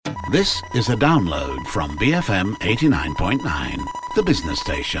This is a download from BFM 89.9, the business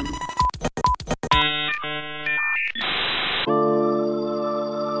station.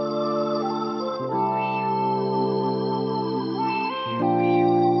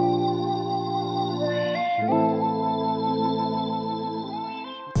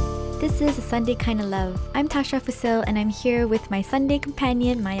 This is A Sunday Kinda Love. I'm Tasha Fusil and I'm here with my Sunday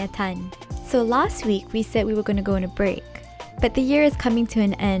companion, Maya Tan. So last week we said we were going to go on a break. But the year is coming to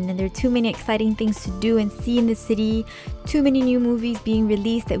an end and there are too many exciting things to do and see in the city, too many new movies being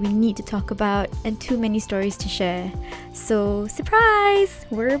released that we need to talk about, and too many stories to share. So, surprise!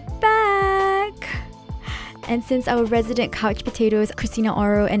 We're back! And since our resident couch potatoes, Christina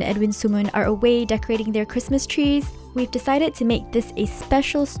Oro and Edwin Sumun, are away decorating their Christmas trees, we've decided to make this a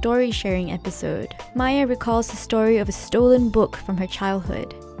special story sharing episode. Maya recalls the story of a stolen book from her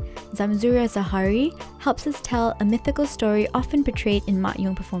childhood. Zamzuriah Zahari helps us tell a mythical story often portrayed in May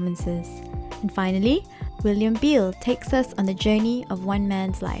Yong performances. And finally, William Beale takes us on the journey of one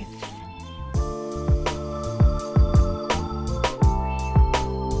man's life.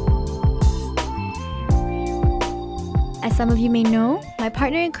 As some of you may know, my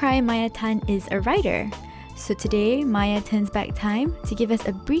partner in crime, Maya Tan, is a writer. So today, Maya turns back time to give us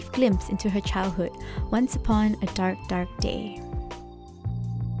a brief glimpse into her childhood, once upon a dark, dark day.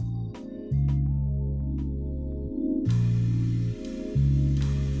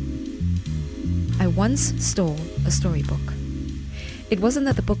 I once stole a storybook. It wasn't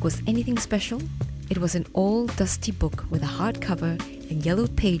that the book was anything special. It was an old, dusty book with a hardcover and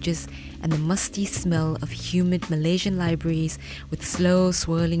yellowed pages and the musty smell of humid Malaysian libraries with slow,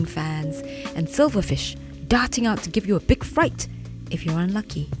 swirling fans and silverfish darting out to give you a big fright if you're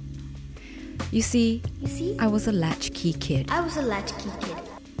unlucky. You see, I was a latchkey kid.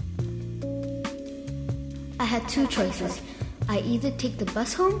 I had two choices. I either take the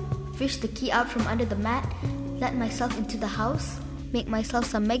bus home, fish the key out from under the mat, let myself into the house, make myself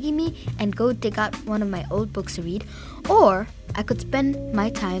some Maggi mee, and go dig out one of my old books to read, or I could spend my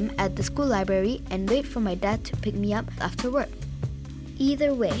time at the school library and wait for my dad to pick me up after work.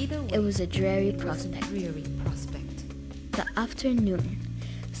 Either way, it was a dreary prospect. The afternoon,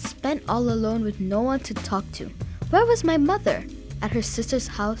 spent all alone with no one to talk to. Where was my mother? At her sister's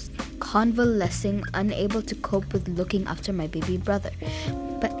house, convalescing, unable to cope with looking after my baby brother.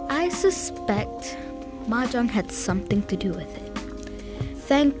 But I suspect Mahjong had something to do with it.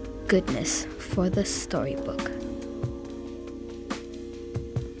 Thank goodness for the storybook.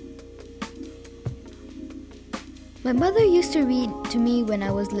 My mother used to read to me when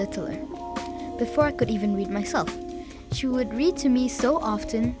I was littler, before I could even read myself. She would read to me so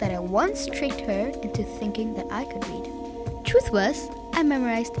often that I once tricked her into thinking that I could read. Truth was, I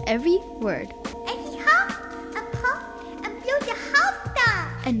memorized every word.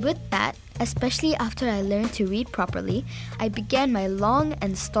 And with that, especially after I learned to read properly, I began my long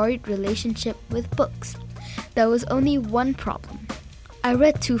and storied relationship with books. There was only one problem. I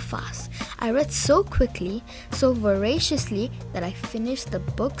read too fast. I read so quickly, so voraciously, that I finished the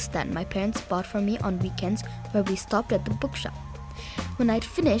books that my parents bought for me on weekends where we stopped at the bookshop. When I'd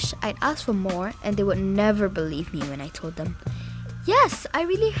finished, I'd ask for more, and they would never believe me when I told them, "Yes, I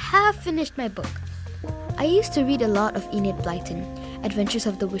really have finished my book." I used to read a lot of Enid Blyton, Adventures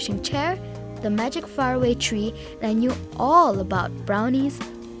of the Wishing Chair, The Magic Faraway Tree, and I knew all about brownies,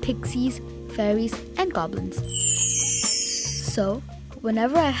 pixies, fairies, and goblins. So,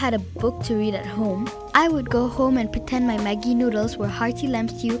 whenever I had a book to read at home, I would go home and pretend my Maggi noodles were hearty lamb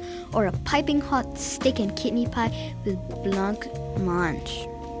stew or a piping hot steak and kidney pie with blanc mange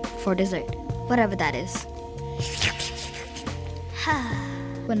for dessert, whatever that is.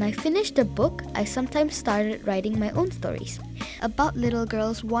 When I finished the book, I sometimes started writing my own stories about little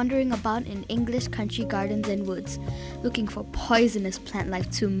girls wandering about in English country gardens and woods, looking for poisonous plant life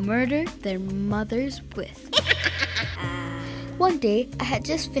to murder their mothers with. One day, I had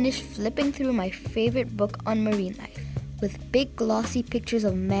just finished flipping through my favorite book on marine life, with big glossy pictures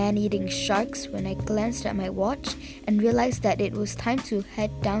of man-eating sharks when I glanced at my watch and realized that it was time to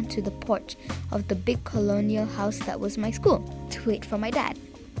head down to the porch of the big colonial house that was my school to wait for my dad.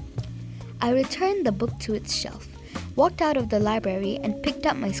 I returned the book to its shelf, walked out of the library and picked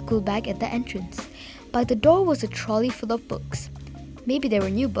up my school bag at the entrance. By the door was a trolley full of books. Maybe they were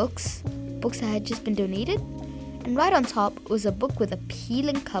new books that had just been donated. And right on top was a book with a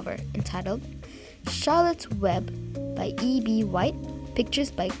peeling cover entitled Charlotte's Web by E.B. White, pictures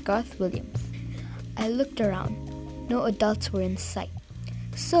by Garth Williams. I looked around. No adults were in sight.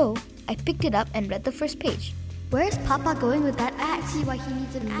 So I picked it up and read the first page. Where's Papa going with that axe? See why he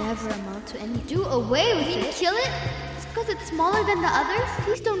needs an axe. Never amount to anything. Do away with it. Kill it? It's because it's smaller than the others?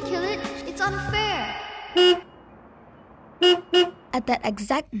 Please don't kill it. At that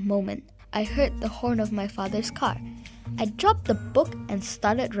exact moment, I heard the horn of my father's car. I dropped the book and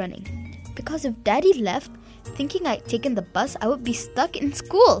started running. Because if Daddy left, thinking I'd taken the bus, I would be stuck in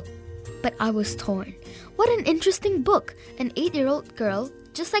school. But I was torn. What an interesting book. An 8-year-old girl,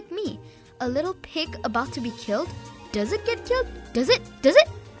 just like me. A little pig about to be killed. Does it get killed? Does it?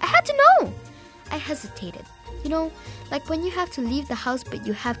 I had to know. I hesitated. You know, like when you have to leave the house but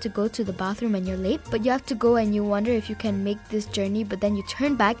you have to go to the bathroom and you're late, but you have to go and you wonder if you can make this journey, but then you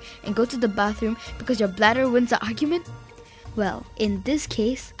turn back and go to the bathroom because your bladder wins the argument? Well, in this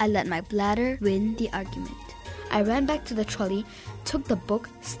case, I let my bladder win the argument. I ran back to the trolley, took the book,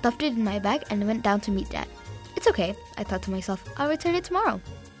 stuffed it in my bag, and went down to meet Dad. It's okay, I thought to myself, I'll return it tomorrow.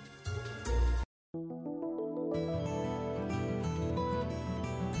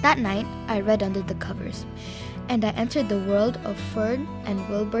 That night, I read under the covers, and I entered the world of Fern and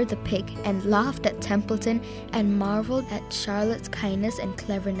Wilbur the pig and laughed at Templeton and marveled at Charlotte's kindness and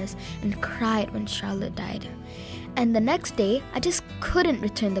cleverness and cried when Charlotte died. And the next day, I just couldn't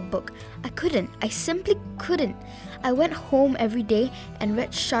return the book. I simply couldn't. I went home every day and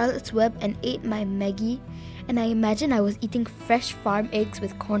read Charlotte's Web and ate my Maggie, and I imagined I was eating fresh farm eggs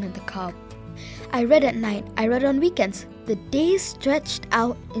with corn on the cob. I read at night, I read on weekends. The days stretched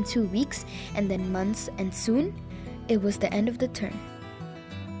out into weeks and then months, and soon it was the end of the term.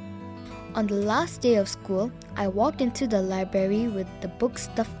 On the last day of school, I walked into the library with the book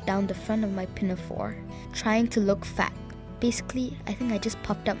stuffed down the front of my pinafore, trying to look fat. Basically, I think I just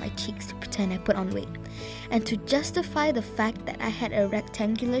puffed up my cheeks to pretend I put on weight. And to justify the fact that I had a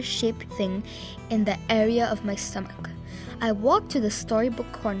rectangular shaped thing in the area of my stomach, I walked to the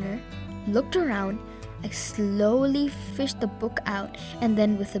storybook corner, looked around, I slowly fished the book out, and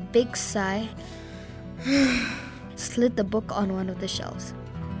then with a big sigh, slid the book on one of the shelves.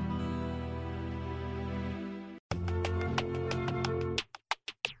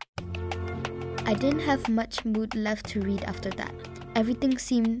 I didn't have much mood left to read after that. Everything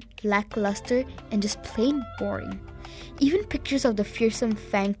seemed lackluster and just plain boring. Even pictures of the fearsome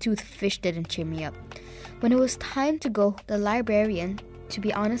fang-toothed fish didn't cheer me up. When it was time to go, the librarian, to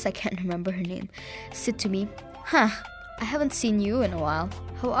be honest, I can't remember her name, said to me, I haven't seen you in a while.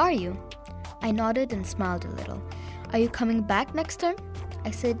 How are you? I nodded and smiled a little. Are you coming back next term?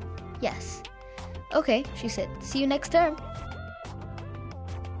 I said, yes. Okay, she said, see you next term.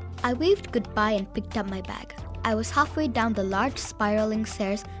 I waved goodbye and picked up my bag. I was halfway down the large spiraling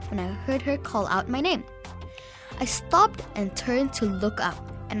stairs when I heard her call out my name. I stopped and turned to look up,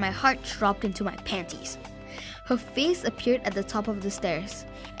 and my heart dropped into my panties. Her face appeared at the top of the stairs,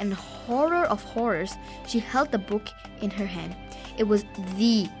 and horror of horrors, she held the book in her hand. It was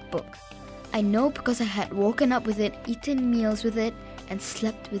the book. I know because I had woken up with it, eaten meals with it, and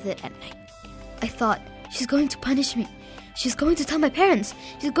slept with it at night. I thought, she's going to punish me. She's going to tell my parents.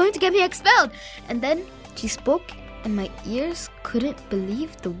 She's going to get me expelled. And then she spoke, and my ears couldn't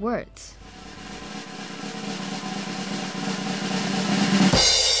believe the words.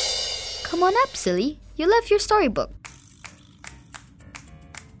 Come on up, silly. You left your storybook.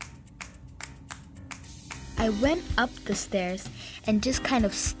 I went up the stairs and just kind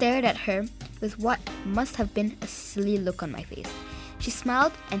of stared at her with what must have been a silly look on my face. She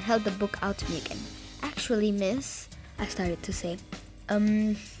smiled and held the book out to me again. Actually, miss, I started to say,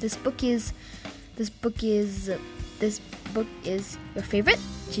 this book is your favorite?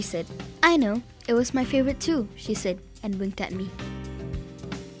 She said. I know, it was my favorite too, she said, and winked at me.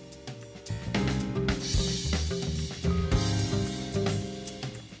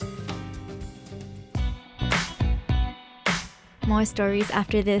 More stories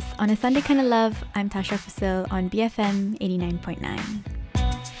after this on A Sunday Kinda Love. I'm Tasha Fusil on BFM 89.9.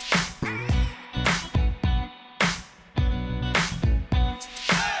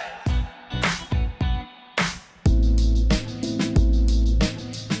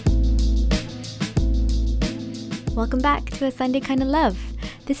 Welcome back to A Sunday Kinda Love.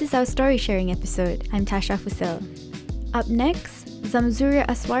 This is our story sharing episode. I'm Tasha Fusil. Up next, Zamzuriah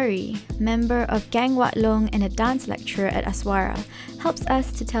Zahari, member of Gang Wat Long and a dance lecturer at Aswara, helps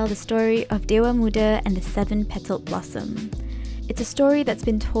us to tell the story of Dewa Muda and the Seven-Petaled Blossom. It's a story that's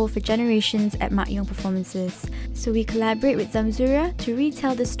been told for generations at May Yong performances, so we collaborate with Zamzuriah to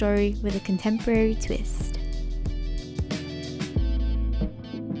retell the story with a contemporary twist.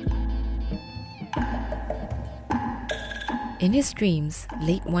 In his dreams,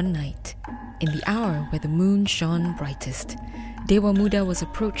 late one night, in the hour where the moon shone brightest, Dewa Muda was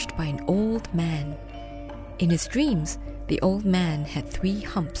approached by an old man. In his dreams, the old man had 3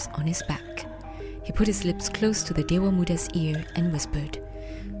 humps on his back. He put his lips close to the Dewa Muda's ear and whispered,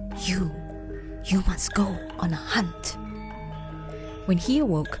 You must go on a hunt. When he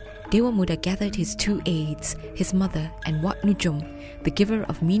awoke, Dewa Muda gathered his 2 aides, his mother and Wat Nujum, the giver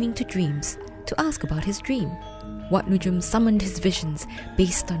of meaning to dreams, to ask about his dream. Wat Nujum summoned his visions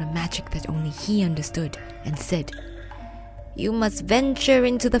based on a magic that only he understood and said, "You must venture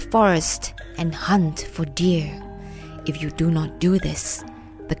into the forest and hunt for deer. If you do not do this,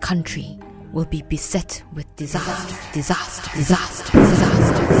 the country will be beset with disaster, disaster, disaster,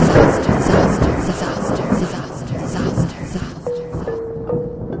 disaster, disaster, disaster, disaster, disaster, disaster, disaster."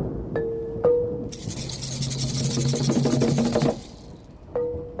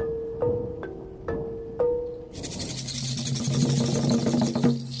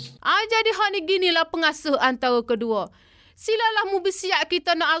 Jadi hak ni ginilah pengasuh antara kedua. Silalah mu bersiap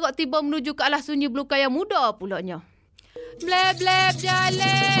kita nak arak tiba menuju ke alas sunyi belukar yang muda pulaknya. Bleb-bleb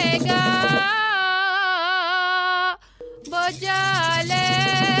jalega berjale.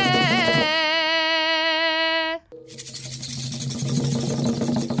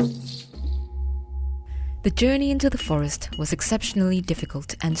 The journey into the forest was exceptionally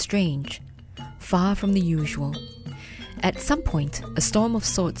difficult and strange, far from the usual. At some point, a storm of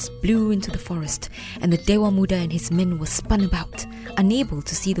sorts blew into the forest, and the Dewa Muda and his men were spun about, unable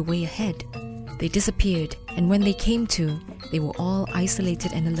to see the way ahead. They disappeared, and when they came to, they were all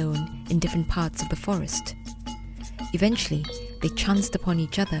isolated and alone in different parts of the forest. Eventually, they chanced upon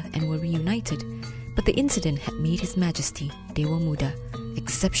each other and were reunited, but the incident had made His Majesty, Dewa Muda,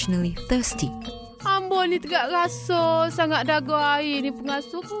 exceptionally thirsty. Ni tegak rasa sangat dagu air ni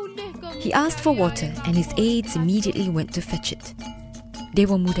pengasuh boleh kau. He asked for water and his aides immediately went to fetch it.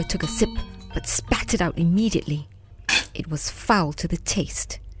 Dewa Muda took a sip but spat it out immediately. It was foul to the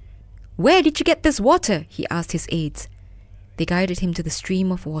taste. "Where did you get this water?" he asked his aides. They guided him to the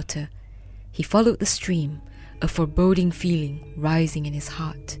stream of water. He followed the stream, a foreboding feeling rising in his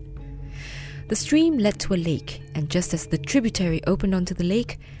heart. The stream led to a lake, and just as the tributary opened onto the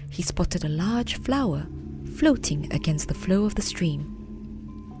lake, he spotted a large flower floating against the flow of the stream.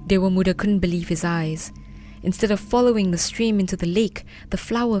 Dewa Muda couldn't believe his eyes. Instead of following the stream into the lake, the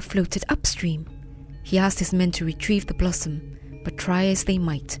flower floated upstream. He asked his men to retrieve the blossom, but try as they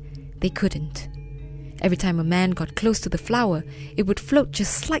might, they couldn't. Every time a man got close to the flower, it would float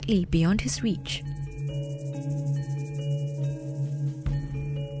just slightly beyond his reach.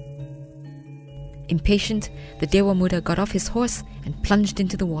 Impatient, the Dewa Muda got off his horse and plunged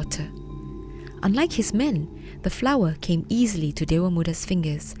into the water. Unlike his men, the flower came easily to Dewa Muda's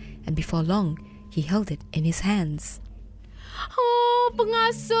fingers, and before long, he held it in his hands. Oh,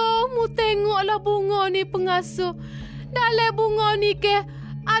 pengasuh, mu tengoklah bunga ni pengasuh. Dalam bunga ni ke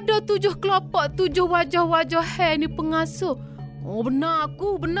ada 7 kelopak, 7 wajah-wajah hair ni pengasuh. Oh, benar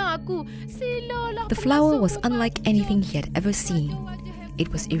aku. Silalah. The flower was unlike anything he had ever seen. It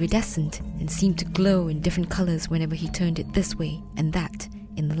was iridescent and seemed to glow in different colors whenever he turned it this way and that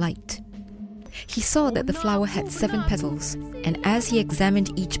in the light. He saw that the flower had 7 petals, and as he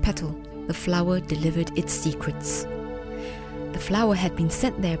examined each petal, the flower delivered its secrets. The flower had been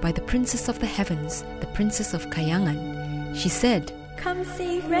sent there by the Princess of the Heavens, the Princess of Kayangan. She said, "Come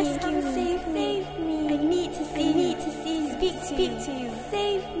save me, rescue me, save me. I need to see you, speak to you.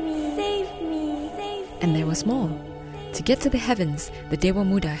 Save me. And there was more. To get to the heavens, the Dewa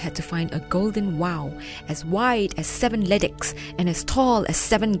Muda had to find a golden wow, as wide as 7 ledeks and as tall as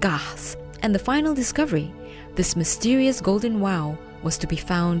 7 gahs. And the final discovery, this mysterious golden wow, was to be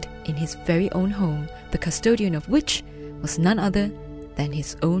found in his very own home, the custodian of which was none other than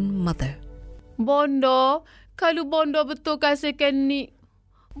his own mother. Bondo, kalau Bondo betul kasihkan ni.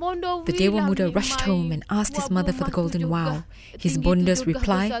 Bondo the Dewa Muda rushed home and asked his mother for the golden wow. His Bonda's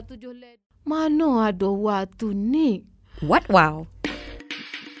reply, "Mana ada watu ni?" "What wow?"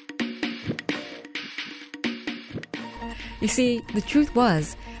 You see, the truth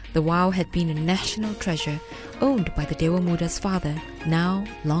was, the wow had been a national treasure owned by the Dewa Muda's father, now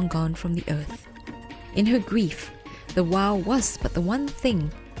long gone from the earth. In her grief, the wow was but the one thing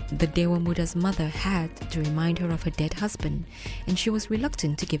the Dewa Muda's mother had to remind her of her dead husband, and she was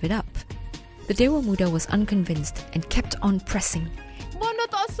reluctant to give it up. The Dewa Muda was unconvinced and kept on pressing. Bondo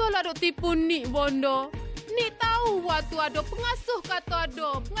tak salah dok tipu ni, Bondo. Ni tahu waktu ada pengasuh kata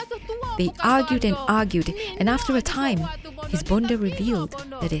ada. Pengasuh tua. They argued and argued, and after a time, his Bonda revealed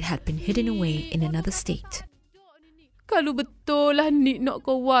that it had been hidden away in another state. Kalau betul lah ni nak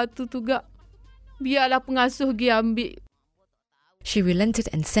kau waktu tu gak, biarlah pengasuh pergi ambil. She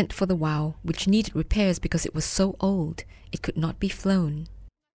relented and sent for the wow, which needed repairs because it was so old, it could not be flown.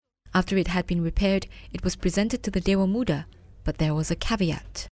 After it had been repaired, it was presented to the Dewa Muda, but there was a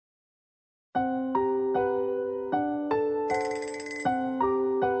caveat.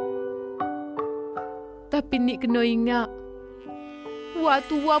 Tapi ni kena ingat,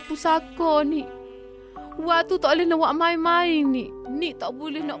 Watu wa pusaka ni. Watu tak boleh nak buat main-main ni. Ni tak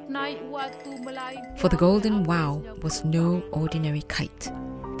boleh nak naik watu melayu. For the golden wow was no ordinary kite.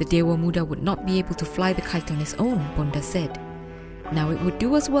 The Dewa Muda would not be able to fly the kite on his own, Bonda said. Now it would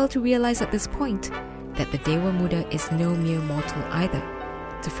do us well to realize at this point that the Dewa Muda is no mere mortal either.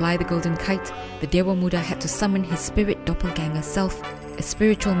 To fly the golden kite, the Dewa Muda had to summon his spirit doppelganger self, a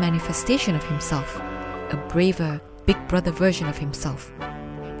spiritual manifestation of himself, a braver, big brother version of himself.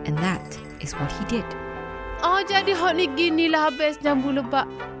 And that is what he did. Jadi hak ni ginilah habis jambu lebak.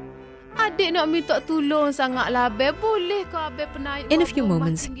 Adik nak minta tolong sangatlah Abel. Boleh ke Abel penaik? In a few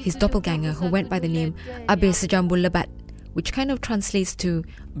moments, his doppelganger, who went by the name Abe Sejambu Lebat, which kind of translates to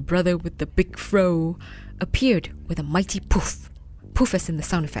brother with the big fro, appeared with a mighty poof. Poof as in the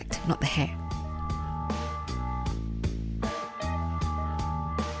sound effect, not the hair.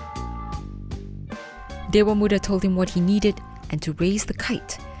 Dewa Muda told him what he needed, and to raise the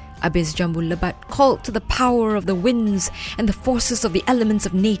kite, Abe Sejambu Lebat called to the power of the winds and the forces of the elements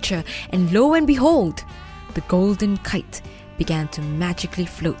of nature, and lo and behold, the golden kite began to magically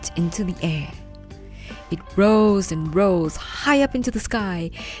float into the air. It rose and rose high up into the sky.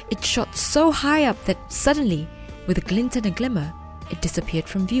 It shot so high up that suddenly, with a glint and a glimmer, it disappeared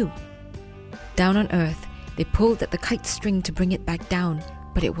from view. Down on earth, they pulled at the kite string to bring it back down,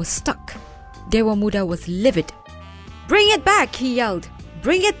 but it was stuck. Dewa Muda was livid. "Bring it back!" he yelled.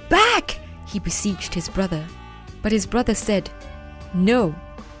 "Bring it back!" he beseeched his brother. But his brother said, "No,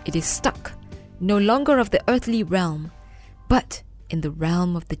 it is stuck, no longer of the earthly realm, but in the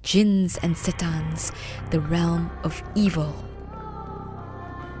realm of the jinns and setans, the realm of evil."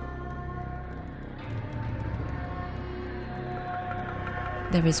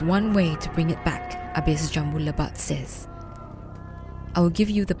 There is one way to bring it back, Abe Sejambu Lebat says. "I will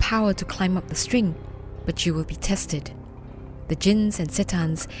give you the power to climb up the string, but you will be tested. The jinns and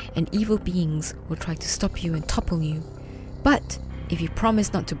setans and evil beings will try to stop you and topple you. But if you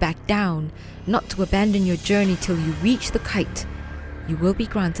promise not to back down, not to abandon your journey till you reach the kite, you will be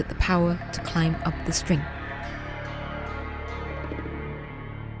granted the power to climb up the string."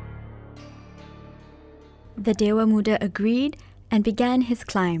 The Dewa Muda agreed and began his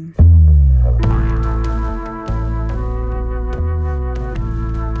climb.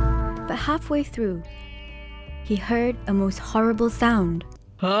 But halfway through, he heard a most horrible sound.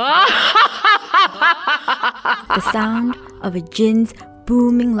 The sound of a jinn's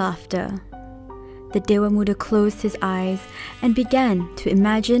booming laughter. The Dewa Muda closed his eyes and began to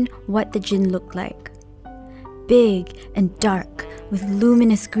imagine what the jinn looked like. Big and dark, with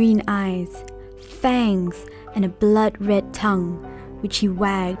luminous green eyes, fangs, and a blood-red tongue, which he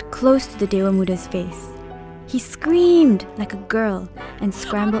wagged close to the Dewa Muda's face. He screamed like a girl and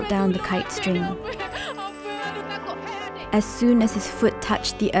scrambled down the kite string. As soon as his foot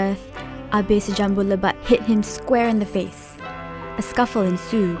touched the earth, Abe Sejambu Lebat hit him square in the face. A scuffle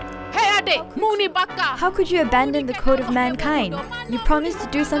ensued. Hey adik, mu ni bakar. How could you abandon the code of mankind? You promised to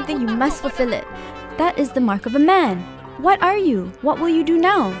do something, you must fulfill it. That is the mark of a man. What are you? What will you do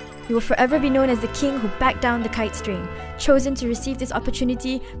now? You will forever be known as the king who backed down the kite string, chosen to receive this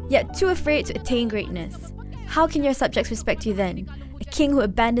opportunity, yet too afraid to attain greatness. How can your subjects respect you then? A king who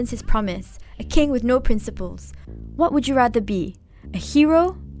abandons his promise, a king with no principles. What would you rather be, a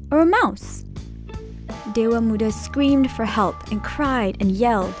hero or a mouse? Dewa Muda screamed for help and cried and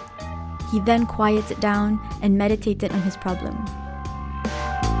yelled. He then quieted down and meditated on his problem.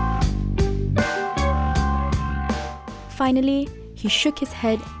 Finally, he shook his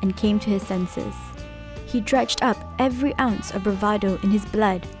head and came to his senses. He dredged up every ounce of bravado in his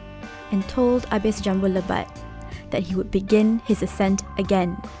blood and told Abe Sejambu Lebat that he would begin his ascent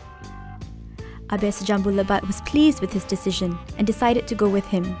again. Abe Sejambu Lebat was pleased with his decision and decided to go with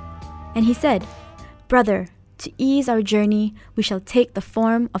him. And he said, "Brother, to ease our journey, we shall take the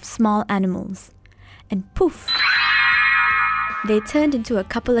form of small animals." And poof! They turned into a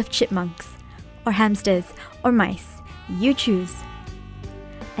couple of chipmunks, or hamsters, or mice. You choose.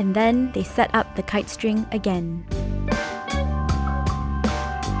 And then they set up the kite string again.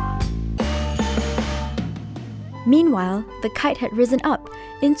 Meanwhile, the kite had risen up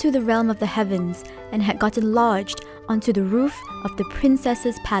into the realm of the heavens and had gotten lodged onto the roof of the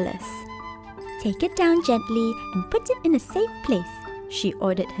princess's palace. "Take it down gently and put it in a safe place," she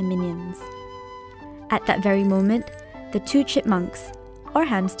ordered her minions. At that very moment, the two chipmunks, or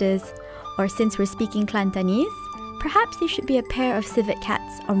hamsters, or since we're speaking Kelantanese, perhaps they should be a pair of civet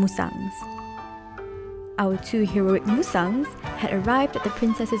cats or musangs. Our two heroic musangs had arrived at the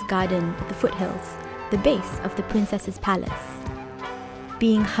princess's garden at the foothills, the base of the princess's palace.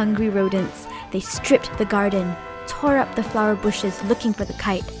 Being hungry rodents, they stripped the garden, tore up the flower bushes looking for the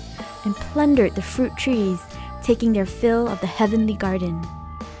kite, and plundered the fruit trees, taking their fill of the heavenly garden.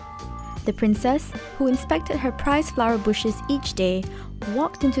 The princess, who inspected her prized flower bushes each day,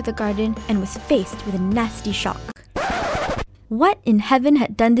 walked into the garden and was faced with a nasty shock. What in heaven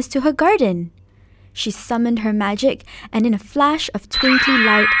had done this to her garden? She summoned her magic, and in a flash of twinkly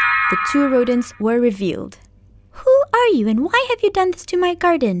light, the two rodents were revealed. "Who are you, and why have you done this to my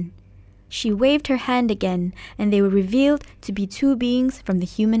garden?" She waved her hand again, and they were revealed to be two beings from the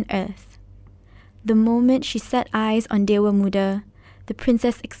human earth. The moment she set eyes on Dewa Muda, the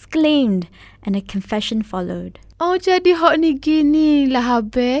princess exclaimed, and a confession followed. Oh, jadi hak ni gini lah,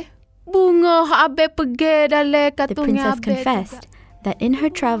 Abe. Bunga hak Abe pergi dalam The katungnya princess Abe confessed that in her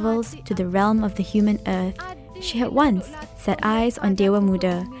travels to the realm of the human earth, she had once set eyes on Dewa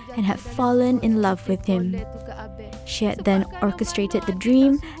Muda and had fallen in love with him. She had then orchestrated the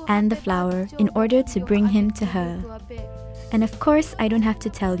dream and the flower in order to bring him to her. And of course, I don't have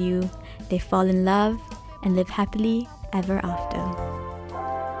to tell you, they fall in love and live happily ever after.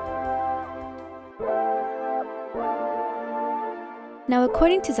 Now,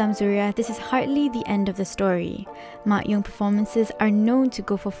 according to Zamzuriah, this is hardly the end of the story. May Yong performances are known to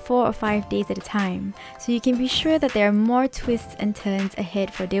go for 4 or 5 days at a time, so you can be sure that there are more twists and turns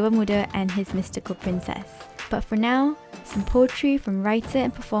ahead for Dewa Muda and his mystical princess. But for now, some poetry from writer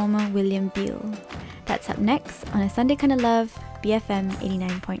and performer William Beale. That's up next on A Sunday Kinda Love, BFM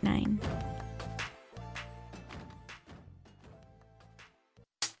 89.9.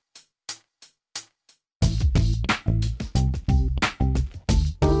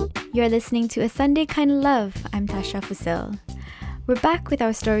 You're listening to A Sunday Kinda Love. I'm Tasha Fusil. We're back with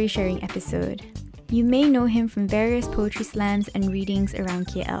our story sharing episode. You may know him from various poetry slams and readings around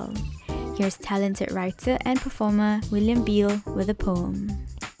KL. Here's talented writer and performer William Beale with a poem.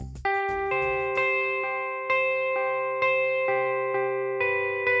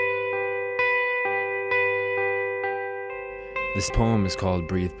 This poem is called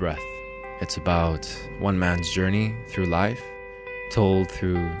Breathe Breath. It's about one man's journey through life, told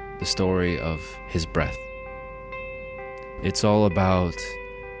through the story of his breath. It's all about,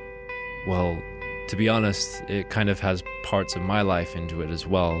 well, to be honest, it kind of has parts of my life into it as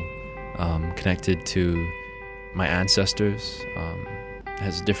well, connected to my ancestors.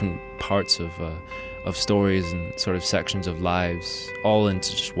 Has different parts of stories and sort of sections of lives, all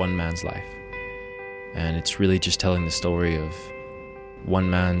into just one man's life. And it's really just telling the story of one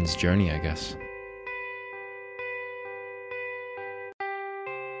man's journey, I guess.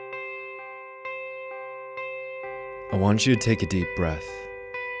 I want you to take a deep breath.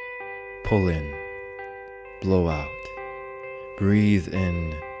 Pull in, blow out. Breathe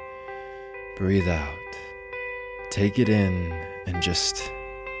in, breathe out. Take it in and just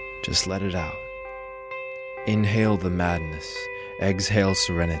let it out. Inhale the madness, exhale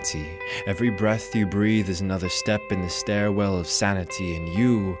serenity. Every breath you breathe is another step in the stairwell of sanity, and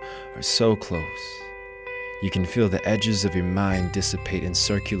you are so close. You can feel the edges of your mind dissipate and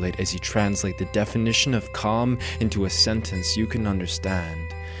circulate as you translate the definition of calm into a sentence you can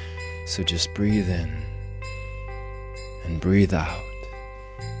understand. So just breathe in and breathe out.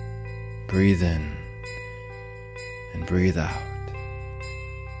 Breathe in and breathe out.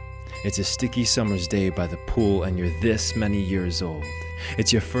 It's a sticky summer's day by the pool and you're this many years old.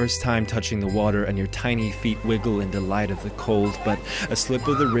 It's your first time touching the water and your tiny feet wiggle in delight of the cold, but a slip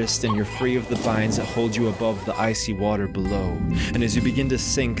of the wrist and you're free of the binds that hold you above the icy water below. And as you begin to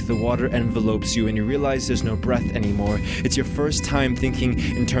sink, the water envelopes you and you realize there's no breath anymore. It's your first time thinking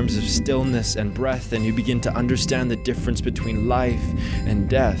in terms of stillness and breath, and you begin to understand the difference between life and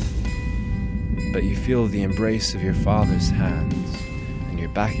death. But you feel the embrace of your father's hands, and you're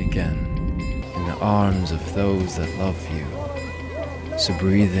back again in the arms of those that love you. So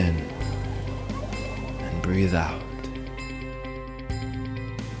breathe in and breathe out.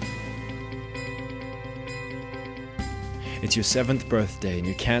 It's your 7th birthday and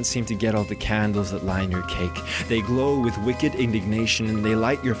you can't seem to get all the candles that line your cake. They glow with wicked indignation and they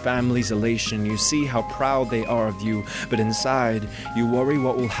light your family's elation. You see how proud they are of you, but inside you worry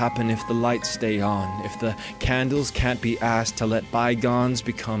what will happen if the lights stay on, if the candles can't be asked to let bygones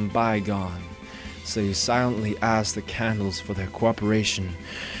become bygone. So you silently ask the candles for their cooperation,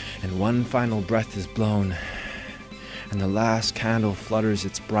 and one final breath is blown, and the last candle flutters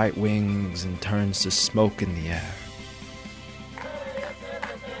its bright wings and turns to smoke in the air.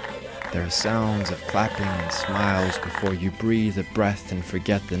 There are sounds of clapping and smiles before you breathe a breath and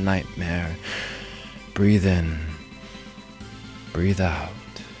forget the nightmare. Breathe in, breathe out.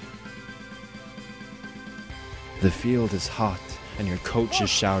 The field is hot, and your coach is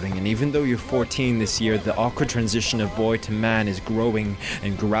shouting, and even though you're 14 this year, the awkward transition of boy to man is growing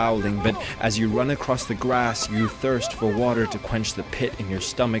and growling. But as you run across the grass, you thirst for water to quench the pit in your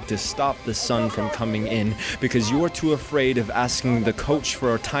stomach, to stop the sun from coming in, because you're too afraid of asking the coach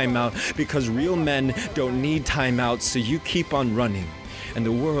for a timeout, because real men don't need timeouts, so you keep on running. And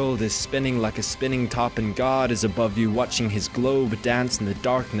the world is spinning like a spinning top, and God is above you, watching his globe dance in the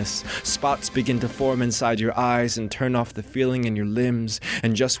darkness. Spots begin to form inside your eyes and turn off the feeling in your limbs,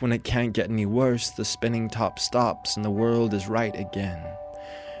 and just when it can't get any worse, the spinning top stops and the world is right again.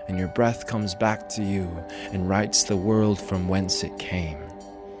 And your breath comes back to you and rights the world from whence it came.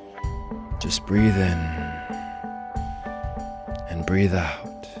 Just breathe in and breathe out.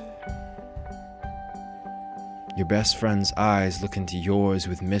 Your best friend's eyes look into yours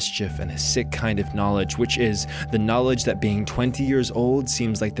with mischief and a sick kind of knowledge, which is the knowledge that being 20 years old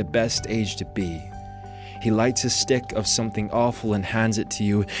seems like the best age to be. He lights a stick of something awful and hands it to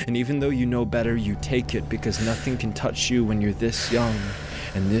you, and even though you know better, you take it because nothing can touch you when you're this young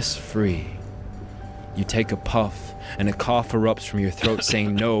and this free. You take a puff, and a cough erupts from your throat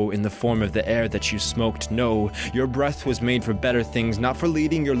saying no in the form of the air that you smoked. No, your breath was made for better things, not for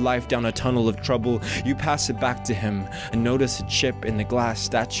leading your life down a tunnel of trouble. You pass it back to him and notice a chip in the glass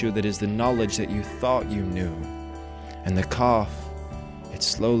statue that is the knowledge that you thought you knew. And the cough, it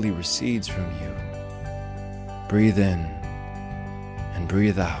slowly recedes from you. Breathe in and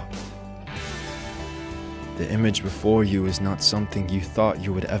breathe out. The image before you is not something you thought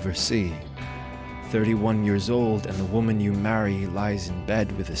you would ever see. 31 years old, and the woman you marry lies in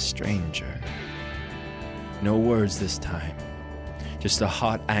bed with a stranger. No words this time. Just a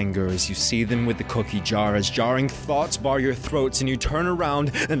hot anger as you see them with the cookie jar, as jarring thoughts bar your throats, and you turn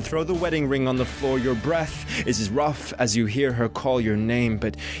around and throw the wedding ring on the floor. Your breath is as rough as you hear her call your name,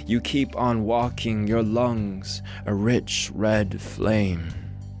 but you keep on walking, your lungs a rich red flame.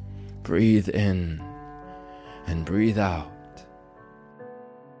 Breathe in and breathe out.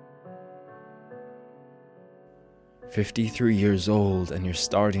 53 years old, and you're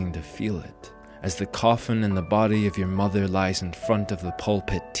starting to feel it. As the coffin and the body of your mother lies in front of the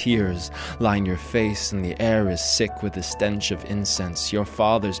pulpit, tears line your face and the air is sick with the stench of incense. Your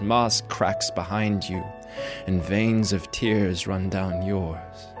father's mosque cracks behind you, and veins of tears run down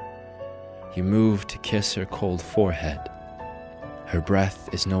yours. You move to kiss her cold forehead. Her breath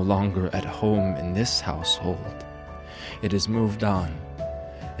is no longer at home in this household. It has moved on,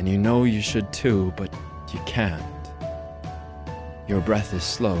 and you know you should too, but you can't. Your breath is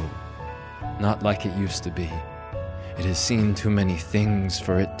slow, not like it used to be. It has seen too many things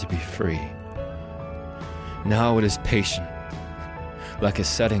for it to be free. Now it is patient, like a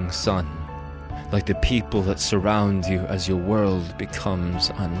setting sun, like the people that surround you as your world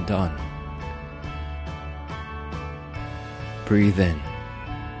becomes undone. Breathe in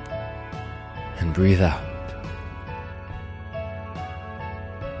and breathe out.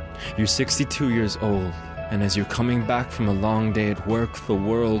 You're 62 years old, and as you're coming back from a long day at work, the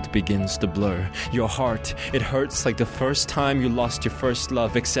world begins to blur. Your heart, it hurts like the first time you lost your first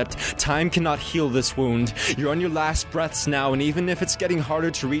love, except time cannot heal this wound. You're on your last breaths now, and even if it's getting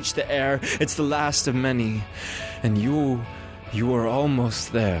harder to reach the air, it's the last of many. And you are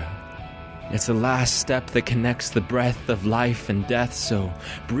almost there. It's the last step that connects the breath of life and death, so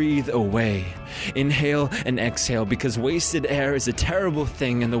breathe away. Inhale and exhale, because wasted air is a terrible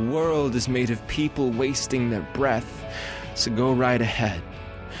thing, and the world is made of people wasting their breath. So go right ahead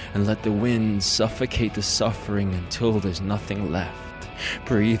and let the wind suffocate the suffering until there's nothing left.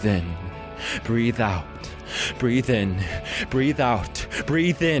 Breathe in, breathe out, breathe in, breathe out,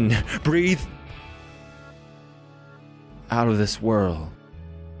 breathe in, breathe out of this world.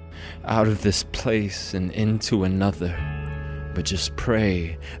 Out of this place and into another, but just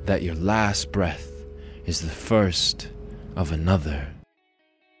pray that your last breath is the first of another.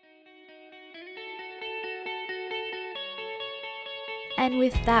 And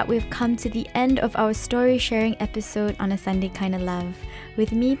with that, we've come to the end of our story sharing episode on A Sunday Kinda Love,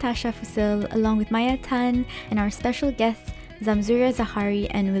 with me, Tasha Fusil, along with Maya Tan, and our special guests, Zamzuriah Zahari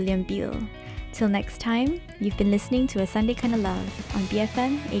and William Beale. Till next time, you've been listening to A Sunday Kinda Love on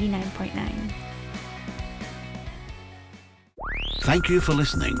BFM 89.9. Thank you for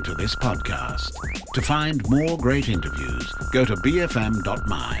listening to this podcast. To find more great interviews, go to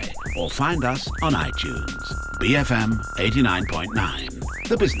bfm.my or find us on iTunes. BFM 89.9,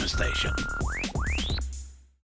 the business station.